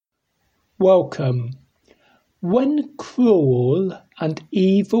Welcome. When cruel and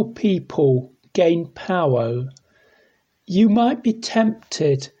evil people gain power, you might be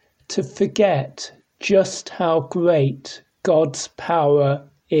tempted to forget just how great God's power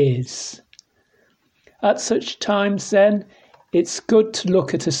is. At such times then, it's good to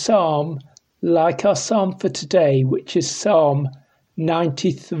look at a psalm like our psalm for today, which is Psalm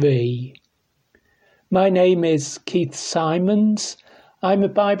 93. My name is Keith Simons. I'm a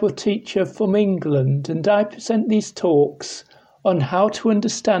Bible teacher from England, and I present these talks on how to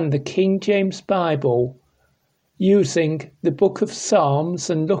understand the King James Bible using the book of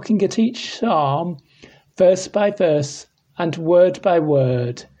Psalms and looking at each psalm verse by verse and word by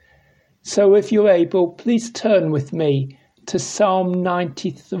word. So if you're able, please turn with me to Psalm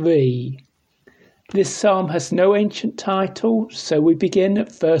 93. This psalm has no ancient title, so we begin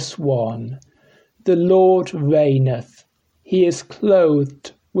at verse 1. The Lord reigneth. He is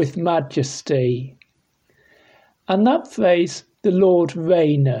clothed with majesty. And that phrase, the Lord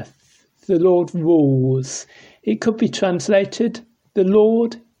reigneth, the Lord rules, it could be translated, the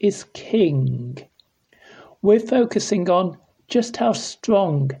Lord is king. We're focusing on just how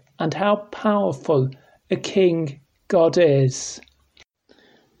strong and how powerful a king God is.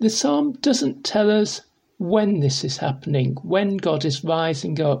 The psalm doesn't tell us when this is happening, when God is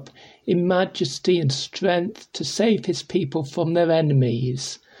rising up in majesty and strength to save his people from their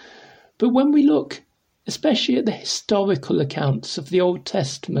enemies. But when we look especially at the historical accounts of the Old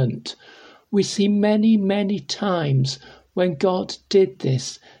Testament, we see many, many times when God did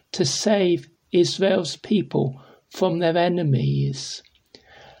this to save Israel's people from their enemies.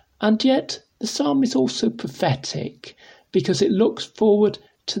 And yet the psalm is also prophetic because it looks forward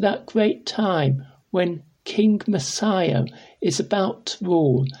to that great time when King Messiah is about to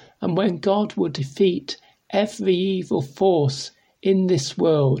rule and when God will defeat every evil force in this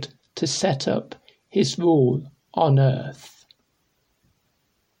world to set up his rule on earth.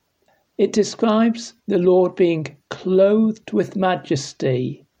 It describes the Lord being clothed with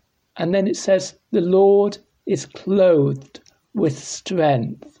majesty, and then it says the Lord is clothed with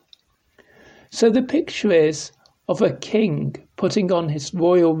strength. So the picture is of a king putting on his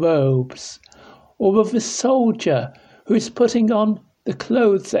royal robes, or of a soldier who is putting on the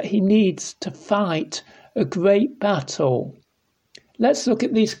clothes that he needs to fight a great battle. Let's look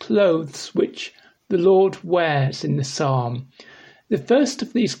at these clothes which the Lord wears in the psalm. The first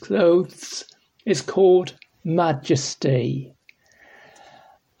of these clothes is called majesty.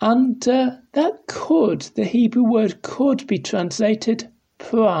 And the Hebrew word could be translated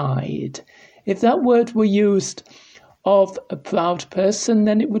pride. If that word were used of a proud person,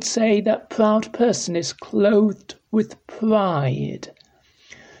 then it would say that proud person is clothed with pride.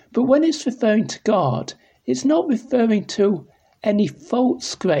 But when it's referring to God, it's not referring to any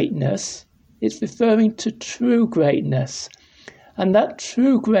false greatness, it's referring to true greatness. And that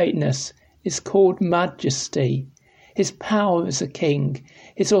true greatness is called majesty, his power as a king,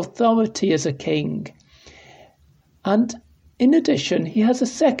 his authority as a king. And in addition, he has a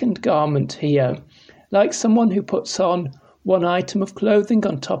second garment here, like someone who puts on one item of clothing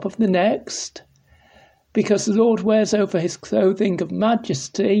on top of the next, because the Lord wears over his clothing of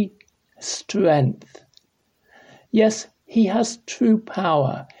majesty strength. Yes, he has true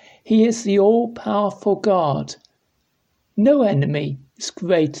power. He is the all-powerful God. No enemy is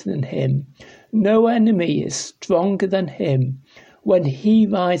greater than him. No enemy is stronger than him. When he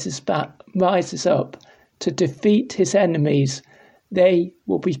rises up to defeat his enemies, they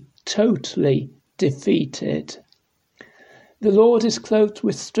will be totally defeated. The Lord is clothed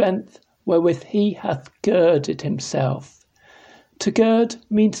with strength, wherewith he hath girded himself. To gird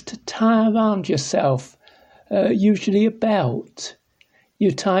means to tie around yourself, usually a belt.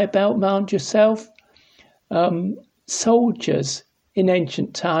 You tie a belt round yourself. Soldiers in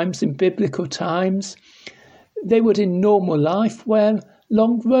ancient times, in biblical times, they would in normal life wear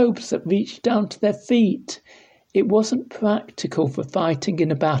long robes that reached down to their feet. It wasn't practical for fighting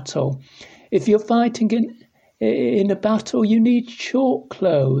in a battle. If you're fighting in a battle, you need short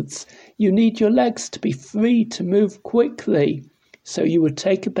clothes. You need your legs to be free to move quickly. So you would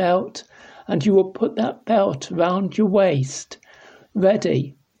take a belt and you would put that belt around your waist,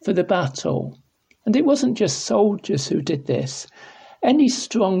 ready for the battle. And it wasn't just soldiers who did this. Any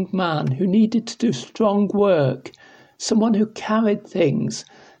strong man who needed to do strong work, someone who carried things,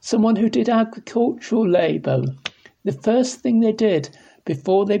 someone who did agricultural labour, the first thing they did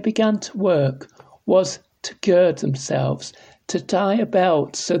before they began to work was to gird themselves, to tie a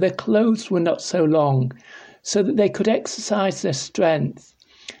belt so their clothes were not so long, so that they could exercise their strength.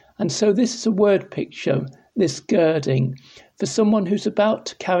 And so this is a word picture, this girding, for someone who's about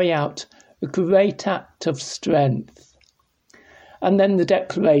to carry out a great act of strength. And then the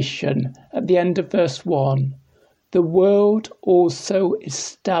declaration at the end of verse 1, the world also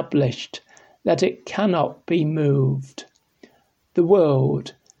established that it cannot be moved. The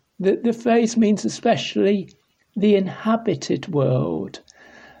world, the phrase means especially the inhabited world.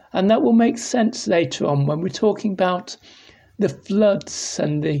 And that will make sense later on when we're talking about the floods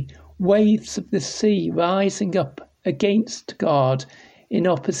and the waves of the sea rising up against God in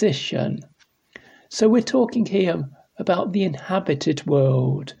opposition. So we're talking here about the inhabited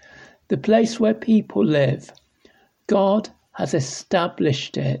world, the place where people live. God has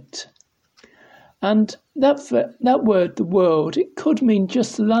established it. And that word, the world, it could mean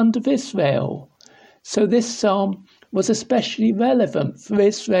just the land of Israel. So this psalm was especially relevant for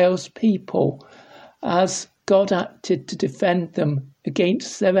Israel's people as God acted to defend them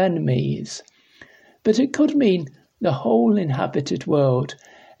against their enemies. But it could mean the whole inhabited world.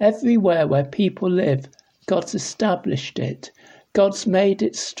 Everywhere where people live, God's established it. God's made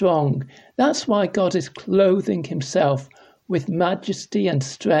it strong. That's why God is clothing himself with majesty and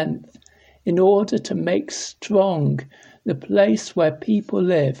strength in order to make strong the place where people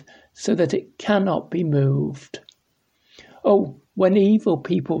live so that it cannot be moved. Oh, when evil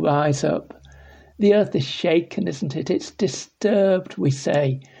people rise up, the earth is shaken, isn't it? It's disturbed, we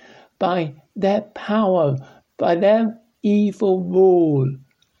say, by their power, by their evil rule.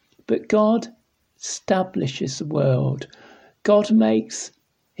 But God establishes the world. God makes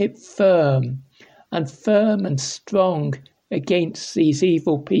it firm and strong against these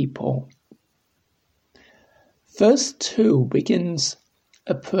evil people. Verse 2 begins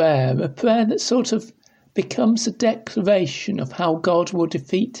a prayer that sort of becomes a declaration of how God will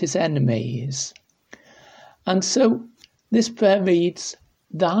defeat his enemies. And so this prayer reads,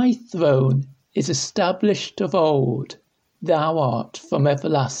 Thy throne is established of old, thou art from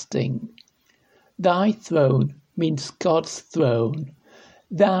everlasting. Thy throne means God's throne.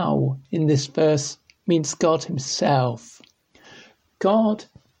 Thou, in this verse, means God himself. God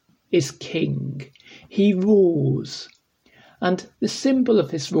is king. He rules. And the symbol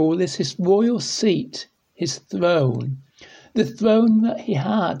of his rule is his royal seat, his throne. The throne that he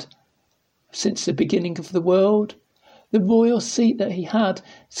had since the beginning of the world. The royal seat that he had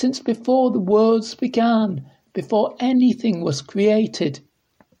since before the worlds began, before anything was created.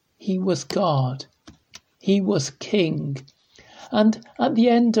 He was God. He was king. And at the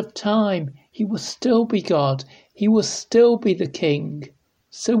end of time, he will still be God. He will still be the king.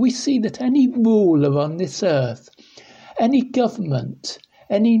 So we see that any ruler on this earth, any government,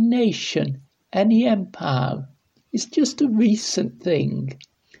 any nation, any empire is just a recent thing.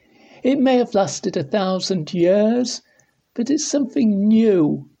 It may have lasted 1,000 years, but it's something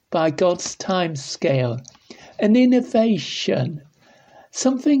new by God's time scale, an innovation,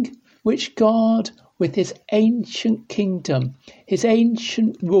 something which God, with his ancient kingdom, his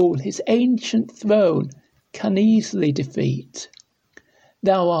ancient rule, his ancient throne, can easily defeat.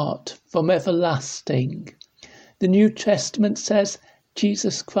 Thou art from everlasting. The New Testament says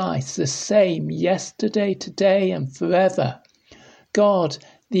Jesus Christ, the same yesterday, today, and forever. God,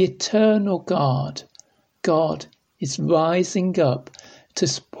 the eternal God. God is rising up to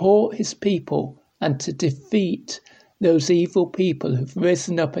support his people and to defeat those evil people who've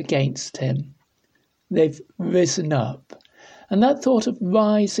risen up against him. They've risen up. And that thought of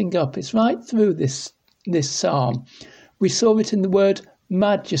rising up is right through this psalm. We saw it in the word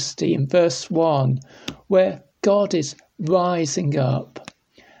majesty in verse 1, where God is rising up.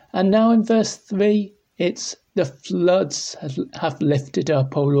 And now in verse 3, it's the floods have lifted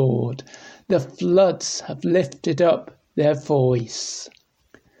up, O Lord. The floods have lifted up their voice.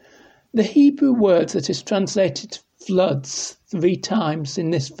 The Hebrew word that is translated floods 3 times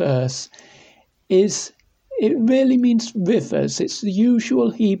in this verse it really means rivers. It's the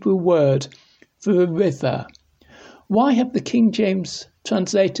usual Hebrew word for a river. Why have the King James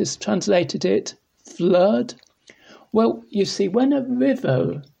translators translated it flood? Well, you see, when a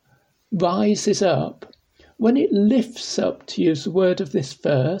river rises up, when it lifts up, to use the word of this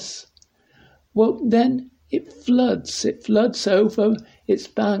verse, well, then it floods over its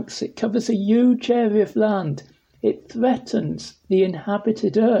banks. It covers a huge area of land. It threatens the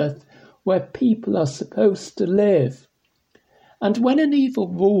inhabited earth where people are supposed to live. And when an evil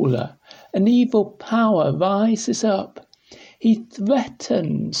ruler, an evil power rises up, he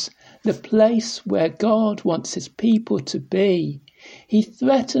threatens the place where God wants his people to be. He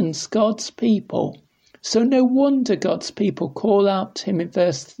threatens God's people. So no wonder God's people call out to him in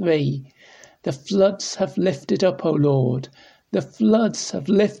verse 3, the floods have lifted up, O Lord. The floods have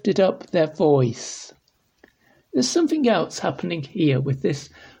lifted up their voice. There's something else happening here with this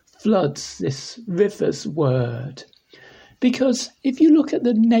floods, this river's word. Because if you look at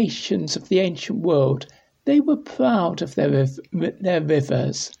the nations of the ancient world, they were proud of their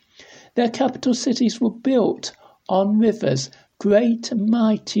rivers. Their capital cities were built on rivers, great and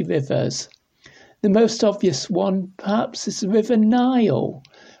mighty rivers. The most obvious one perhaps is the River Nile,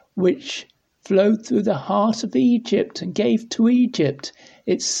 which flowed through the heart of Egypt and gave to Egypt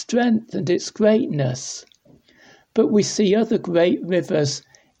its strength and its greatness. But we see other great rivers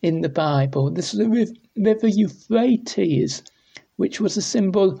in the Bible. This is the River Euphrates, which was a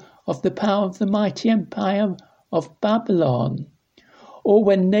symbol of the power of the mighty empire of Babylon. Or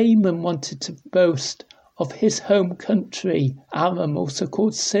when Naaman wanted to boast of his home country, Aram, also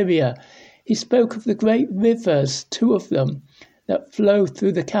called Syria, he spoke of the great rivers, 2 of them, that flow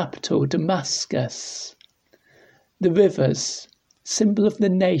through the capital, Damascus. The rivers, symbol of the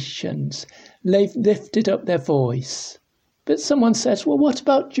nations, lifted up their voice. But someone says, well, what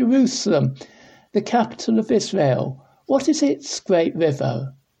about Jerusalem, the capital of Israel? What is its great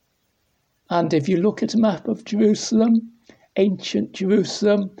river? And if you look at a map of Jerusalem, ancient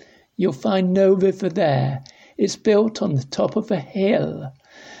Jerusalem, you'll find no river there. It's built on the top of a hill.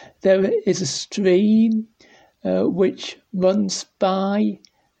 There is a stream which runs by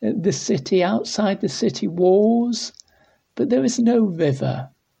the city, outside the city walls, but there is no river.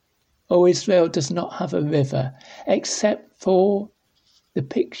 Oh, Israel does not have a river, except for the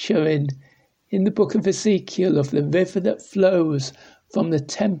picture in the book of Ezekiel of the river that flows from the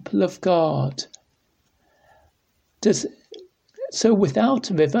temple of God. So without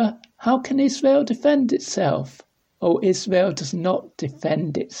a river, how can Israel defend itself? Oh, Israel does not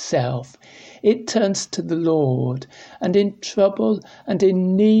defend itself. It turns to the Lord, and in trouble and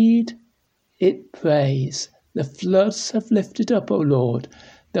in need, it prays. The floods have lifted up, O Lord.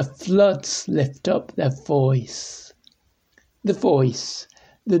 The floods lift up their voice. The voice,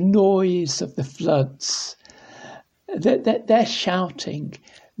 the noise of the floods. They're shouting.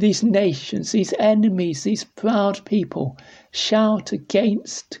 These nations, these enemies, these proud people shout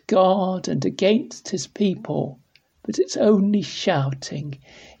against God and against his people. But it's only shouting.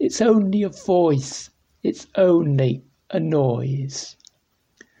 It's only a voice. It's only a noise.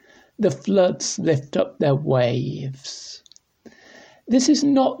 The floods lift up their waves. This is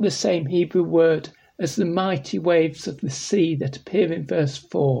not the same Hebrew word as the mighty waves of the sea that appear in verse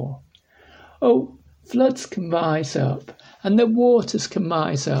 4. Oh, floods can rise up, and the waters can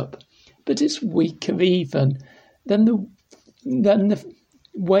rise up, but it's weaker even than the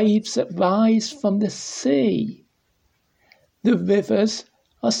waves that rise from the sea. The rivers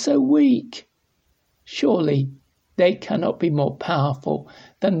are so weak. Surely they cannot be more powerful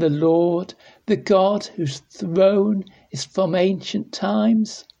than the Lord, the God whose throne is from ancient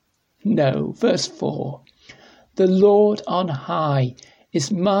times? No, verse 4. The Lord on high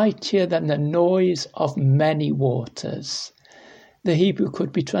is mightier than the noise of many waters. The Hebrew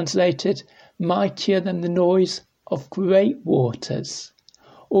could be translated mightier than the noise of great waters,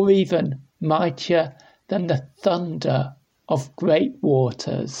 or even mightier than the thunder of great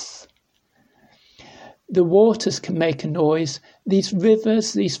waters. The waters can make a noise. These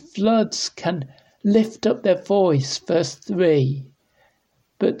rivers, these floods can lift up their voice, verse 3.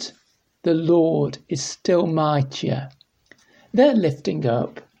 But the Lord is still mightier. They're lifting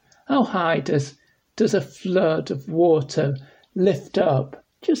up. How high does a flood of water lift up?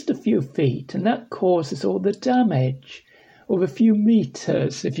 Just a few feet, and that causes all the damage. Or a few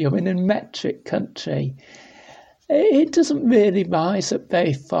meters if you're in a metric country. It doesn't really rise up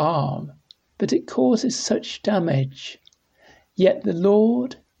very far, but it causes such damage. Yet the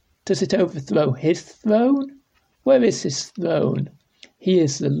Lord, does it overthrow his throne? Where is his throne? He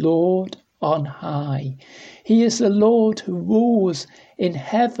is the Lord on high. He is the Lord who rules in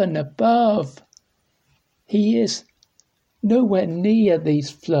heaven above. He is nowhere near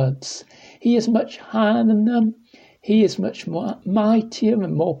these floods. He is much higher than them. He is much more mightier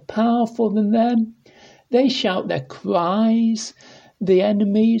and more powerful than them. They shout their cries, the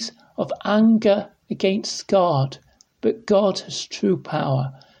enemies of anger against God, but God has true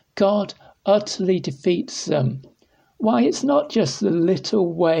power. God utterly defeats them. Why, it's not just the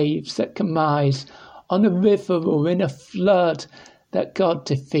little waves that can rise on a river or in a flood that God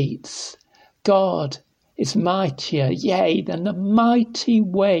defeats. God is mightier, yea, than the mighty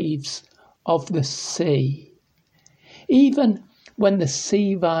waves of the sea. Even when the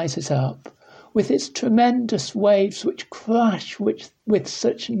sea rises up, with its tremendous waves which crash with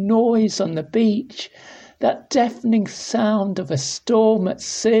such noise on the beach, that deafening sound of a storm at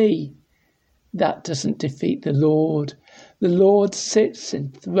sea, that doesn't defeat the Lord. The Lord sits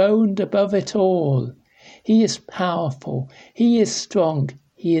enthroned above it all. He is powerful. He is strong.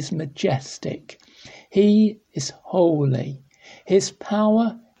 he is majestic. He is holy. His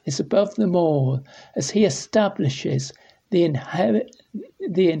power is above them all as he establishes the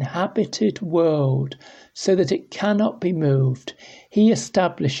inhabited world so that it cannot be moved. He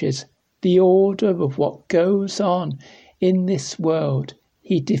establishes the order of what goes on in this world.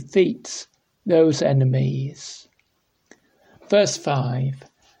 He defeats those enemies. Verse 5.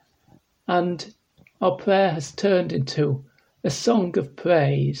 And our prayer has turned into a song of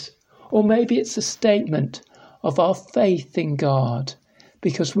praise, or maybe it's a statement of our faith in God,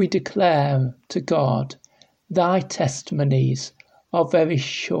 because we declare to God, thy testimonies are very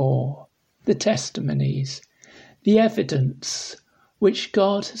sure. The testimonies, the evidence which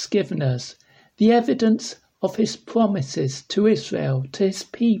God has given us, the evidence of his promises to Israel, to his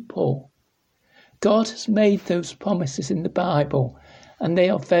people. God has made those promises in the Bible, and they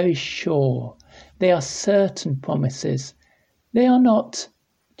are very sure. They are certain promises. They are not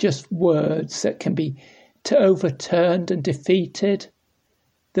just words that can be overturned and defeated.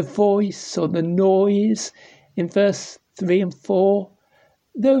 The voice or the noise in verse 3 and 4,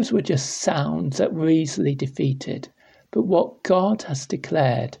 those were just sounds that were easily defeated. But what God has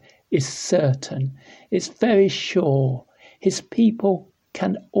declared is certain. It's very sure. His people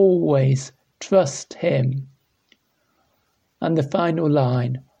can always trust him. And the final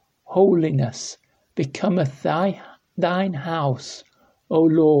line, holiness becometh thine house, O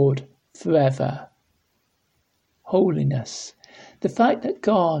Lord, forever. Holiness. The fact that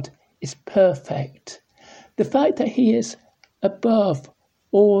God is perfect. The fact that he is above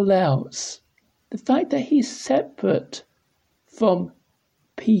all else. The fact that he is separate from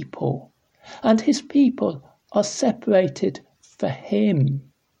people. And his people are separated for him.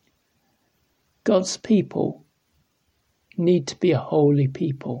 God's people need to be a holy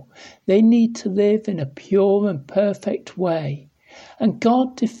people. They need to live in a pure and perfect way. And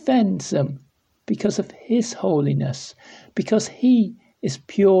God defends them because of his holiness, because he is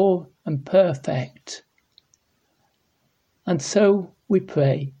pure and perfect. And so we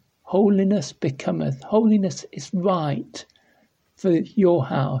pray, holiness becometh. Holiness is right for your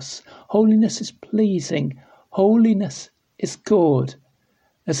house. Holiness is pleasing. Holiness is good.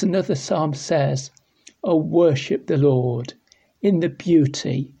 As another psalm says, O worship the Lord in the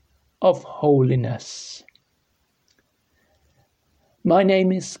beauty of holiness. My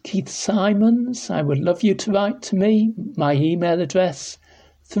name is Keith Simons. I would love you to write to me. My email address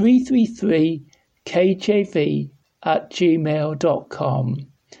 333kjv@gmail.com.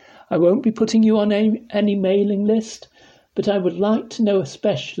 I won't be putting you on any mailing list, but I would like to know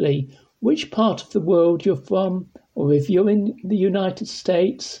especially which part of the world you're from, or if you're in the United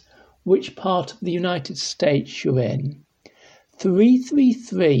States, which part of the United States you're in.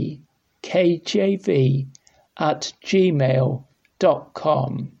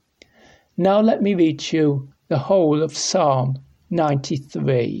 333kjv@gmail.com. Now let me read you the whole of Psalm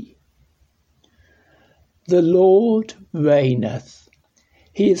 93. The Lord reigneth.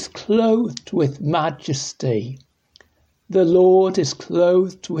 He is clothed with majesty. The Lord is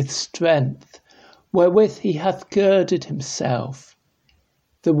clothed with strength, wherewith he hath girded himself.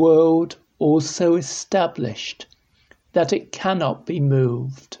 The world also established, that it cannot be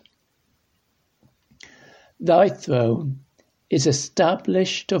moved. Thy throne is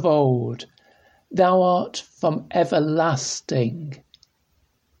established of old. Thou art from everlasting.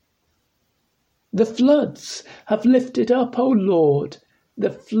 The floods have lifted up, O Lord.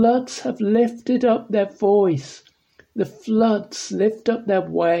 The floods have lifted up their voice. The floods lift up their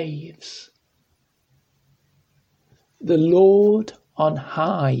waves. The Lord on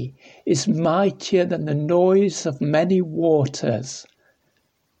high is mightier than the noise of many waters,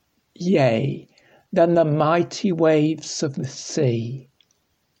 yea, than the mighty waves of the sea.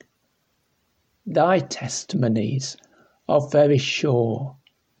 Thy testimonies are very sure.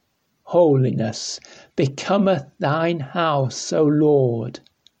 Holiness becometh thine house, O Lord,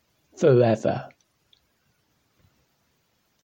 forever.